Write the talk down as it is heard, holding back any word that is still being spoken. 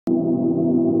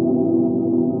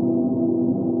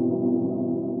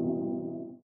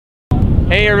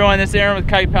Hey everyone, this is Aaron with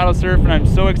Kite Paddle Surf, and I'm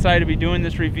so excited to be doing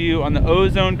this review on the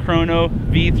Ozone Chrono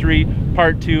V3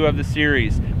 Part 2 of the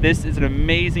series. This is an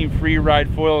amazing free ride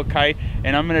foil kite,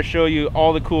 and I'm going to show you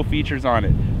all the cool features on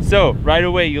it. So right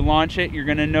away you launch it, you're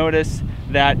going to notice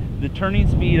that the turning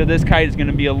speed of this kite is going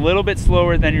to be a little bit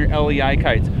slower than your LEI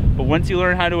kites, but once you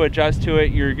learn how to adjust to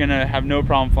it, you're going to have no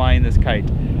problem flying this kite.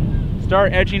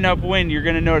 Start edging upwind, you're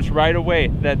going to notice right away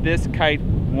that this kite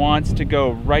wants to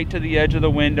go right to the edge of the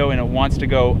window and it wants to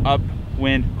go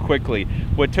upwind quickly.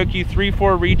 What took you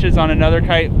 3-4 reaches on another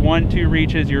kite, 1-2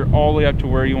 reaches, you're all the way up to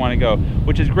where you want to go,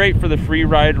 which is great for the free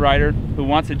ride rider who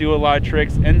wants to do a lot of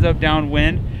tricks, ends up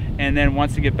downwind, and then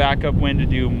wants to get back upwind to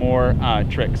do more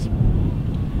tricks.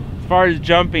 As far as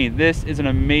jumping, this is an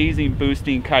amazing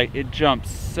boosting kite. It jumps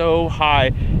so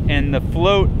high and the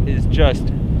float is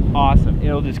just awesome.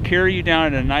 It'll just carry you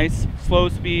down at a nice slow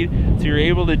speed, so you're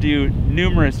able to do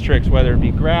numerous tricks, whether it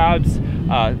be grabs,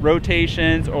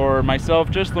 rotations, or myself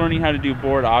just learning how to do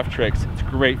board off tricks. It's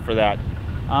great for that.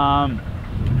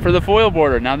 For the foil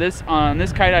boarder, now on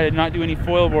this kite I did not do any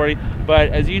foil boarding, but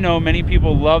as you know, many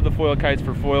people love the foil kites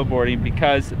for foil boarding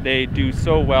because they do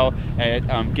so well at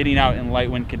getting out in light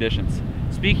wind conditions.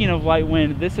 Speaking of light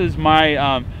wind, this is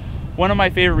my one of my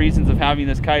favorite reasons of having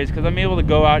this kite is because I'm able to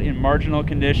go out in marginal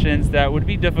conditions that would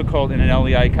be difficult in an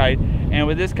LEI kite, and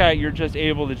with this kite you're just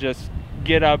able to just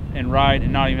get up and ride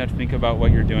and not even have to think about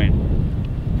what you're doing.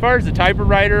 As far as the type of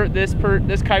rider, this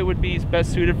kite would be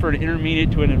best suited for an intermediate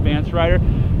to an advanced rider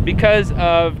because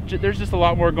there's just a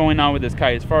lot more going on with this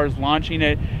kite. As far as launching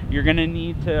it, you're going to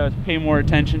need to pay more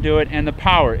attention to it, and the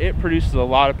power, it produces a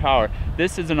lot of power.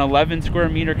 This is an 11 square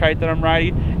meter kite that I'm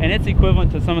riding, and it's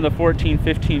equivalent to some of the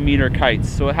 14-15 meter kites,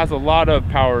 so it has a lot of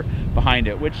power behind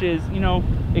it, which is, you know,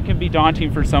 it can be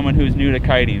daunting for someone who's new to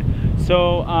kiting.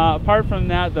 So apart from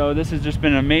that though, this has just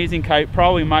been an amazing kite,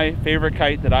 probably my favorite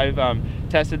kite that I've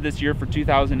tested this year for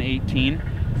 2018.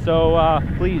 So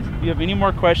please, if you have any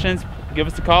more questions, give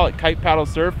us a call at Kite Paddle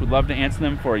Surf. We'd love to answer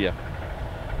them for you.